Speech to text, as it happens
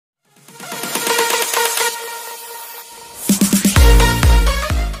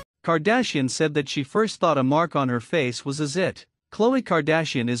Kardashian said that she first thought a mark on her face was a zit. Khloé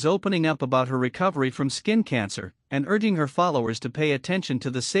Kardashian is opening up about her recovery from skin cancer and urging her followers to pay attention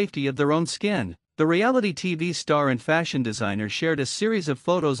to the safety of their own skin. The reality TV star and fashion designer shared a series of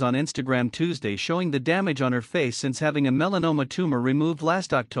photos on Instagram Tuesday showing the damage on her face since having a melanoma tumor removed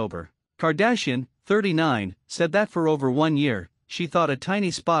last October. Kardashian, 39, said that for over 1 year, she thought a tiny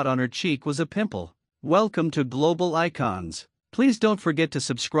spot on her cheek was a pimple. Welcome to Global Icons. Please don't forget to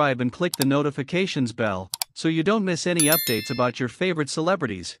subscribe and click the notifications bell so you don't miss any updates about your favorite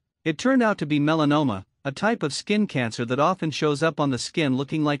celebrities. It turned out to be melanoma, a type of skin cancer that often shows up on the skin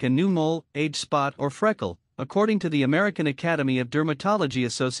looking like a new mole, age spot, or freckle, according to the American Academy of Dermatology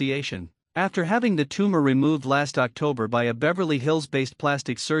Association. After having the tumor removed last October by a Beverly Hills-based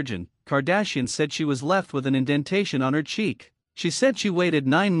plastic surgeon, Kardashian said she was left with an indentation on her cheek. She said she waited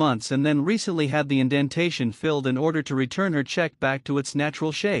 9 months and then recently had the indentation filled in order to return her cheek back to its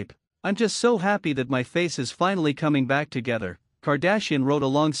natural shape. "I'm just so happy that my face is finally coming back together," Kardashian wrote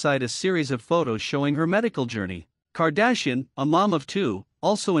alongside a series of photos showing her medical journey. Kardashian, a mom of 2,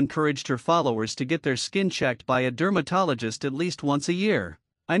 also encouraged her followers to get their skin checked by a dermatologist at least once a year.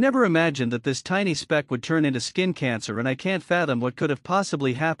 "I never imagined that this tiny speck would turn into skin cancer, and I can't fathom what could have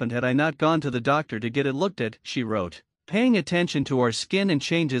possibly happened had I not gone to the doctor to get it looked at," she wrote. Paying attention to our skin and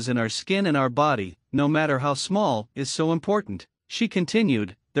changes in our skin and our body, no matter how small, is so important. She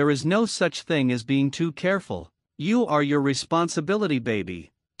continued, "There is no such thing as being too careful. You are your responsibility,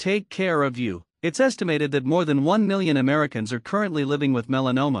 baby. Take care of you." It's estimated that more than 1 million Americans are currently living with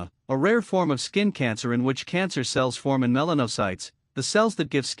melanoma, a rare form of skin cancer in which cancer cells form in melanocytes, the cells that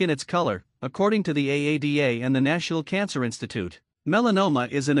give skin its color, according to the AADA and the National Cancer Institute. Melanoma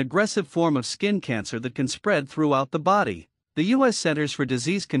is an aggressive form of skin cancer that can spread throughout the body. The U.S. Centers for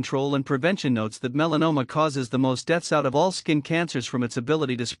Disease Control and Prevention notes that melanoma causes the most deaths out of all skin cancers from its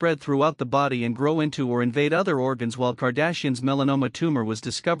ability to spread throughout the body and grow into or invade other organs. While Kardashian's melanoma tumor was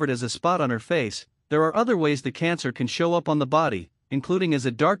discovered as a spot on her face, there are other ways the cancer can show up on the body, including as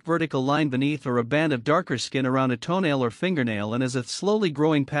a dark vertical line beneath or a band of darker skin around a toenail or fingernail, and as a slowly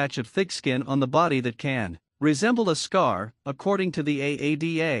growing patch of thick skin on the body that can resemble a scar, according to the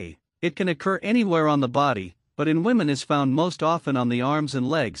AADA. It can occur anywhere on the body, but in women is found most often on the arms and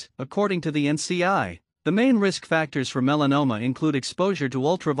legs, according to the NCI. The main risk factors for melanoma include exposure to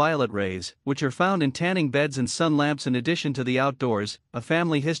ultraviolet rays, which are found in tanning beds and sun lamps, in addition to the outdoors, a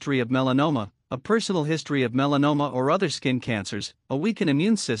family history of melanoma, a personal history of melanoma or other skin cancers, a weakened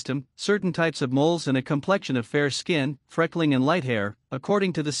immune system, certain types of moles, and a complexion of fair skin, freckling, and light hair,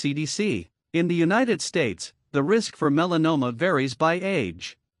 according to the CDC. In the United States, the risk for melanoma varies by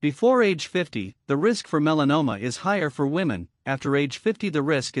age. Before age 50, the risk for melanoma is higher for women. After age 50, the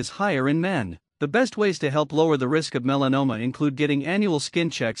risk is higher in men. The best ways to help lower the risk of melanoma include getting annual skin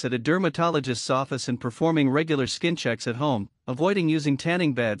checks at a dermatologist's office and performing regular skin checks at home, avoiding using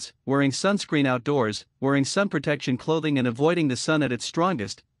tanning beds, wearing sunscreen outdoors, wearing sun protection clothing, and avoiding the sun at its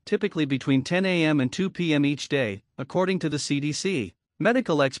strongest, typically between 10 a.m. and 2 p.m. each day, according to the CDC.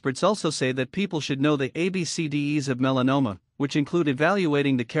 Medical experts also say that people should know the ABCDEs of melanoma, which include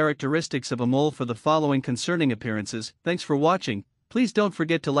evaluating the characteristics of a mole for the following concerning appearances. Thanks for watching. Please don't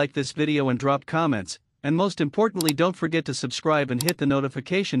forget to like this video and drop comments, and most importantly, don't forget to subscribe and hit the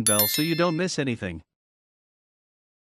notification bell so you don't miss anything.